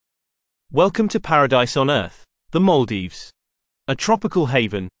Welcome to Paradise on Earth, the Maldives. A tropical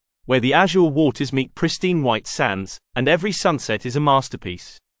haven, where the azure waters meet pristine white sands, and every sunset is a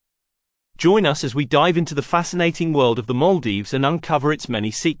masterpiece. Join us as we dive into the fascinating world of the Maldives and uncover its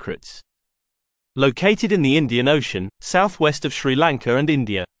many secrets. Located in the Indian Ocean, southwest of Sri Lanka and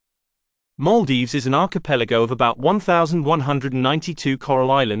India, Maldives is an archipelago of about 1,192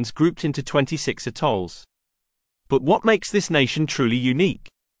 coral islands grouped into 26 atolls. But what makes this nation truly unique?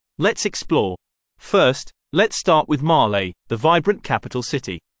 Let's explore. First, let's start with Malé, the vibrant capital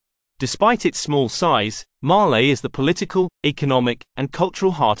city. Despite its small size, Malé is the political, economic, and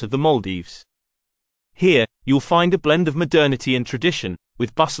cultural heart of the Maldives. Here, you'll find a blend of modernity and tradition,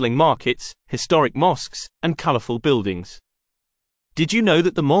 with bustling markets, historic mosques, and colorful buildings. Did you know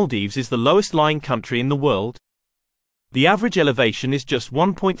that the Maldives is the lowest-lying country in the world? The average elevation is just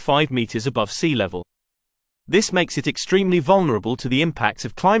 1.5 meters above sea level. This makes it extremely vulnerable to the impacts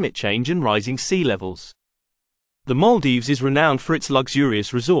of climate change and rising sea levels. The Maldives is renowned for its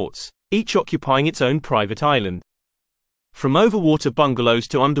luxurious resorts, each occupying its own private island. From overwater bungalows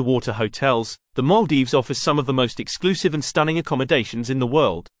to underwater hotels, the Maldives offers some of the most exclusive and stunning accommodations in the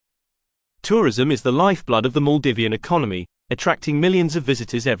world. Tourism is the lifeblood of the Maldivian economy, attracting millions of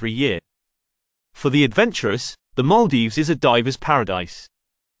visitors every year. For the adventurous, the Maldives is a diver's paradise.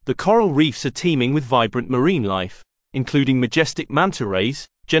 The coral reefs are teeming with vibrant marine life, including majestic manta rays,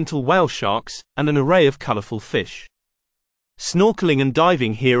 gentle whale sharks, and an array of colorful fish. Snorkeling and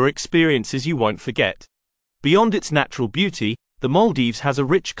diving here are experiences you won't forget. Beyond its natural beauty, the Maldives has a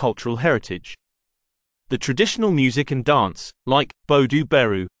rich cultural heritage. The traditional music and dance, like Bodu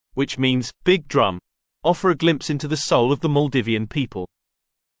Beru, which means big drum, offer a glimpse into the soul of the Maldivian people.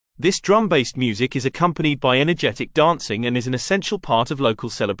 This drum-based music is accompanied by energetic dancing and is an essential part of local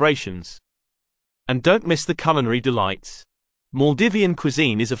celebrations. And don't miss the culinary delights. Maldivian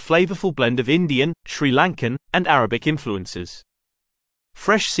cuisine is a flavorful blend of Indian, Sri Lankan, and Arabic influences.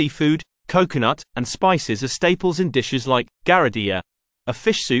 Fresh seafood, coconut, and spices are staples in dishes like garadia, a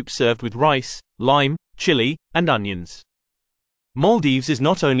fish soup served with rice, lime, chili, and onions. Maldives is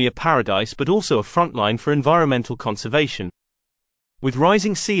not only a paradise but also a frontline for environmental conservation. With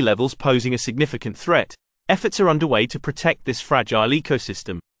rising sea levels posing a significant threat, efforts are underway to protect this fragile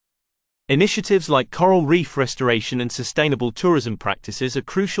ecosystem. Initiatives like coral reef restoration and sustainable tourism practices are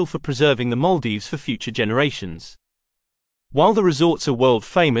crucial for preserving the Maldives for future generations. While the resorts are world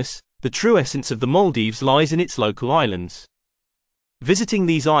famous, the true essence of the Maldives lies in its local islands. Visiting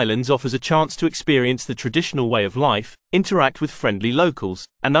these islands offers a chance to experience the traditional way of life, interact with friendly locals,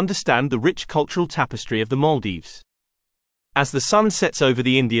 and understand the rich cultural tapestry of the Maldives. As the sun sets over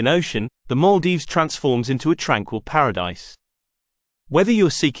the Indian Ocean, the Maldives transforms into a tranquil paradise. Whether you're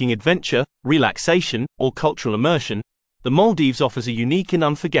seeking adventure, relaxation, or cultural immersion, the Maldives offers a unique and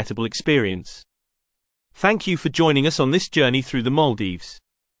unforgettable experience. Thank you for joining us on this journey through the Maldives.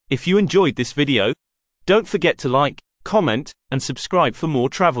 If you enjoyed this video, don't forget to like, comment, and subscribe for more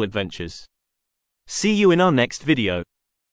travel adventures. See you in our next video.